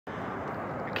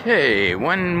Okay,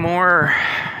 one more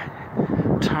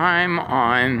time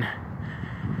on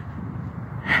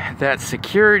that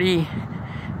security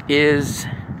is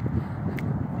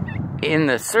in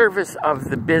the service of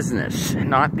the business,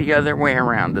 not the other way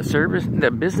around.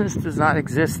 The business does not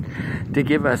exist to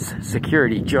give us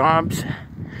security jobs.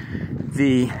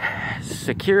 The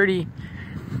security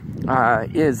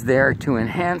is there to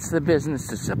enhance the business,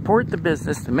 to support the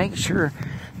business, to make sure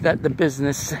that the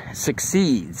business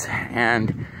succeeds.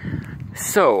 And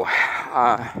so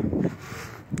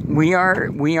we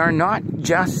are not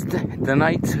just the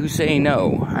knights who say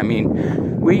no. I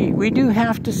mean, we do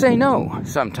have to say no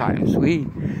sometimes. We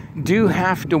do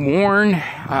have to warn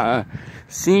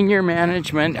senior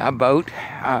management about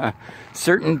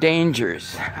certain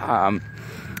dangers.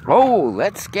 Oh,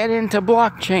 let's get into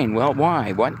blockchain. Well,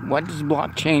 why? What does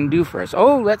blockchain do for us?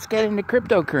 Oh, let's get into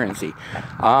cryptocurrency.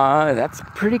 That's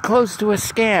pretty close to a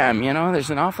scam, you know. There's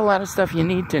an awful lot of stuff you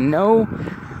need to know.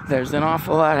 There's an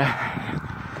awful lot of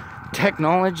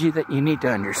technology that you need to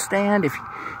understand if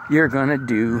you're going to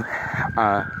do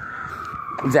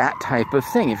that type of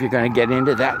thing, if you're going to get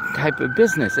into that type of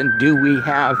business. And do we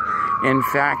have, in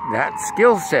fact, that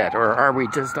skill set? Or are we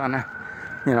just on a,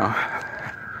 you know,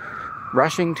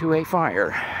 rushing to a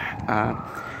fire?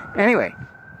 Anyway,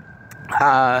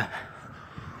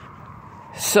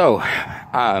 so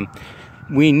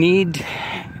we need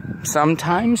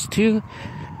sometimes to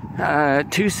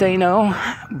say no,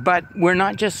 but we're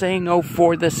not just saying no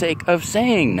for the sake of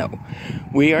saying no.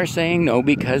 We are saying no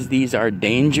because these are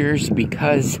dangers,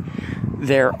 because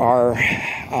there are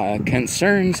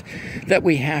concerns that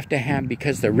we have to have,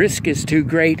 because the risk is too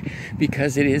great,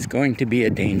 because it is going to be a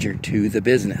danger to the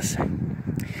business.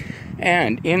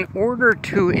 And in order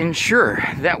to ensure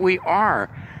that we are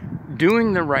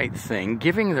doing the right thing,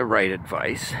 giving the right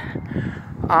advice,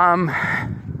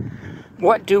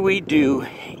 what do we do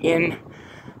in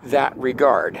that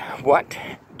regard? What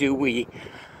do we,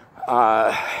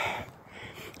 how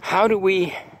do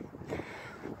we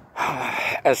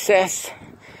assess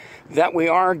that we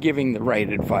are giving the right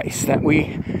advice, that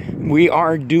we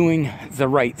are doing the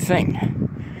right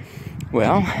thing?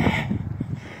 Well,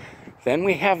 then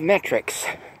we have metrics.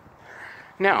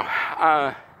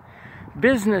 Now,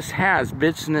 business has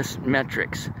business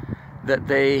metrics that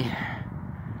they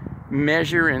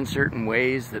measure in certain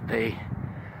ways, that they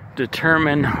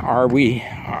determine, are we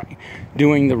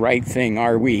doing the right thing?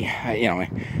 Are we, you know,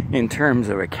 in terms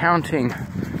of accounting,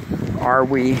 are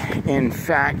we in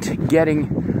fact getting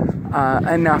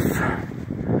enough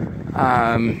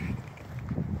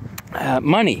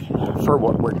money for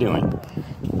what we're doing?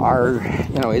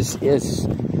 Is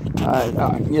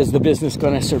the business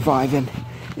going to survive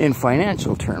in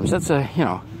financial terms? That's a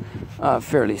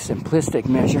fairly simplistic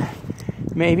measure,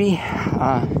 maybe.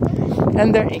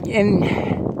 And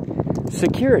in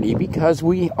security, because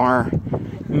we are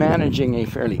managing a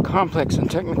fairly complex and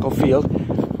technical field,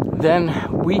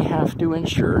 then we have to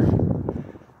ensure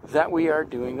that we are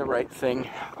doing the right thing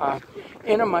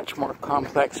in a much more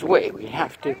complex way. We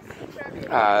have to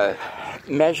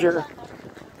measure,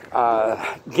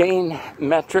 gain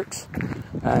metrics,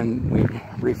 and we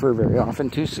refer very often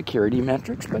to security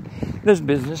metrics, but there's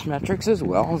business metrics as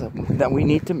well that we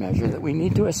need to measure, that we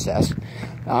need to assess,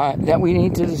 that we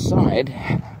need to decide,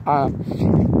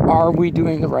 are we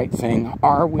doing the right thing?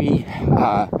 Are we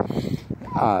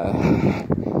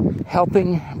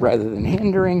helping rather than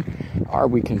hindering? Are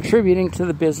we contributing to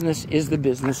the business? Is the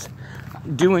business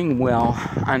doing well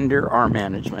under our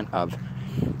management of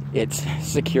its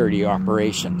security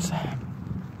operations?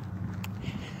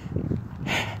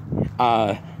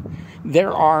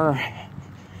 There are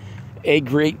a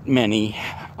great many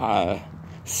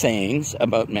sayings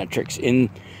about metrics in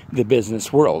the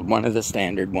business world. One of the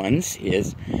standard ones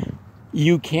is,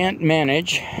 you can't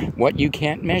manage what you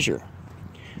can't measure.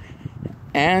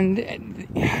 And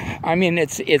I mean,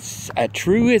 it's a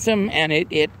truism, and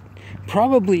it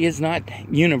probably is not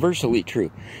universally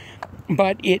true,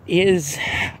 but it is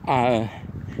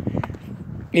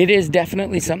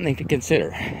definitely something to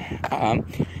consider.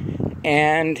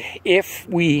 And if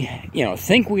we,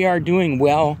 think we are doing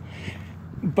well,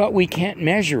 but we can't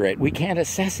measure it, we can't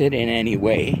assess it in any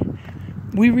way,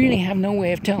 we really have no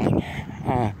way of telling.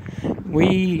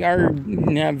 We are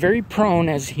very prone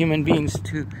as human beings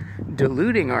to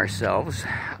deluding ourselves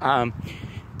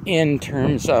in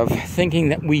terms of thinking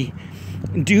that we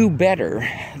do better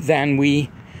than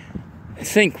we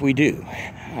think we do.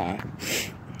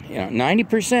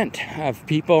 90% of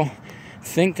people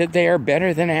think that they are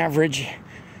better than average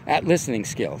at listening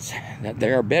skills, that they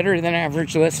are better than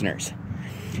average listeners.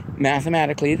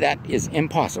 Mathematically, that is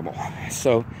impossible.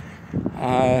 So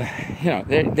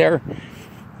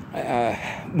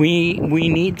we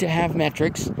need to have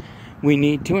metrics. We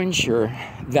need to ensure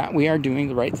that we are doing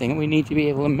the right thing. We need to be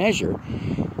able to measure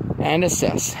and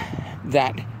assess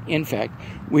that, in fact,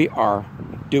 we are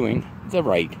doing the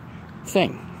right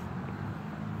thing.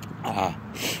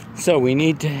 So we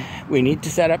need to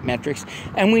set up metrics,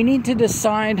 and we need to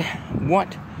decide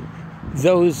what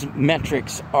those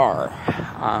metrics are.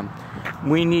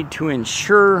 We need to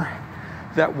ensure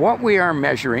that what we are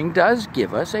measuring does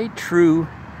give us a true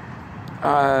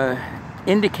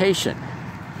indication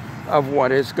of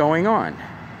what is going on.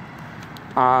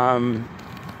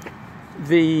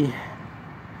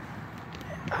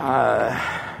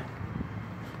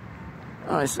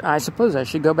 I suppose I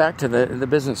should go back to the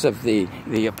business of the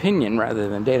opinion rather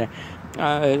than data.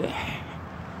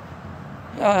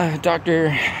 Dr.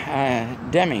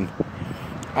 Deming,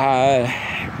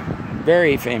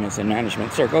 very famous in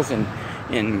management circles and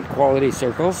in quality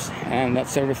circles and that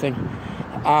sort of thing.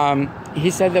 He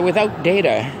said that without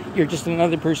data, you're just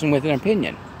another person with an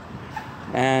opinion.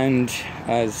 And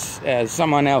as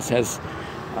someone else has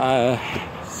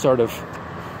sort of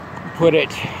put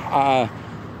it,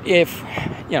 if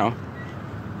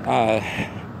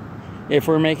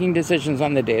we're making decisions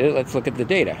on the data, let's look at the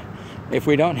data. If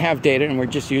we don't have data and we're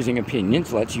just using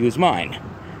opinions, let's use mine.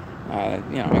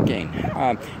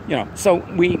 So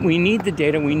we need the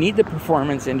data, we need the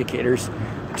performance indicators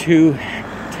to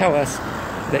tell us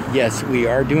that yes, we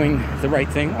are doing the right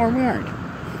thing or we aren't,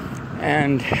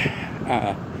 and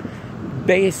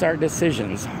base our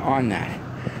decisions on that.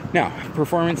 Now,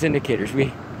 performance indicators.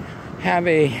 We have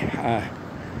a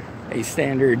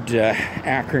standard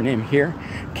acronym here,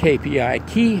 KPI,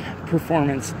 Key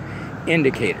Performance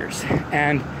Indicators,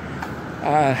 and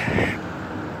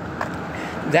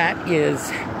that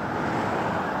is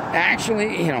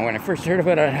actually, when I first heard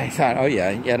about it, I thought, oh yeah,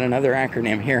 yet another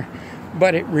acronym here.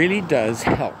 But it really does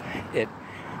help.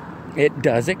 It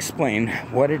does explain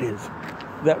what it is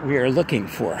that we are looking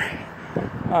for.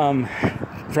 From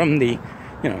the,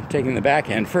 taking the back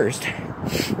end first,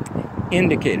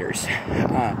 indicators.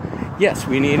 Yes,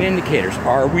 we need indicators.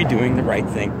 Are we doing the right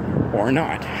thing or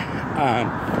not?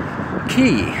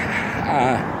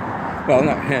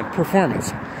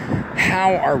 Performance.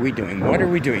 How are we doing? What are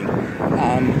we doing?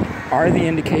 Are the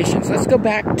indications? Let's go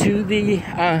back to the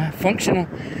functional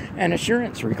and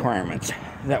assurance requirements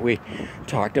that we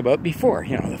talked about before.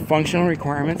 The functional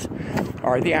requirements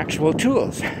are the actual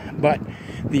tools, but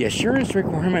the assurance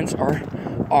requirements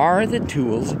are the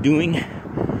tools doing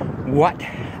what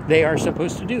they are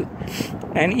supposed to do.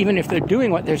 And even if they're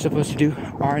doing what they're supposed to do,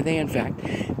 are they in fact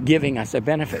giving us a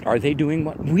benefit? Are they doing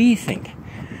what we think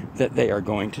that they are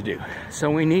going to do? So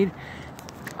we need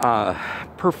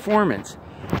performance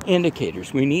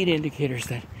indicators. We need indicators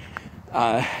that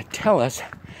tell us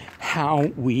how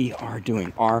we are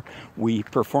doing. Are we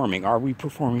performing? Are we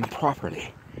performing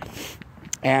properly?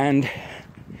 And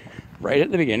right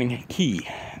at the beginning,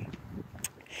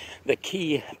 the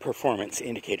key performance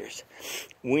indicators.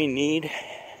 We need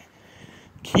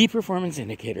key performance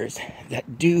indicators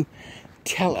that do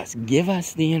tell us, give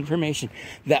us the information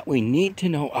that we need to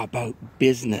know about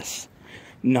business,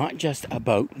 not just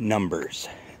about numbers.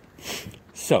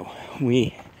 So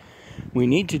we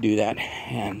need to do that,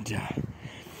 and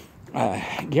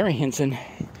Gary Hinson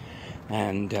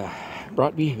and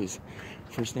Broadby, whose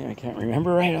first name I can't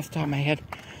remember right off the top of my head,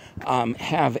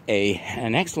 have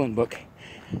an excellent book,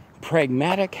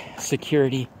 Pragmatic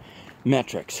Security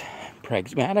Metrics.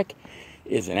 Pragmatic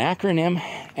is an acronym,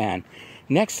 and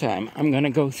next time I'm going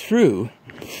to go through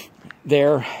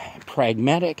their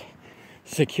pragmatic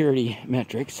security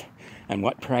metrics and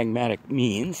what pragmatic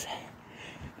means,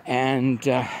 and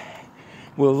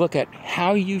we'll look at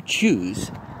how you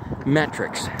choose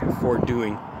metrics for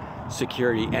doing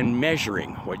security and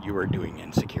measuring what you are doing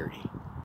in security.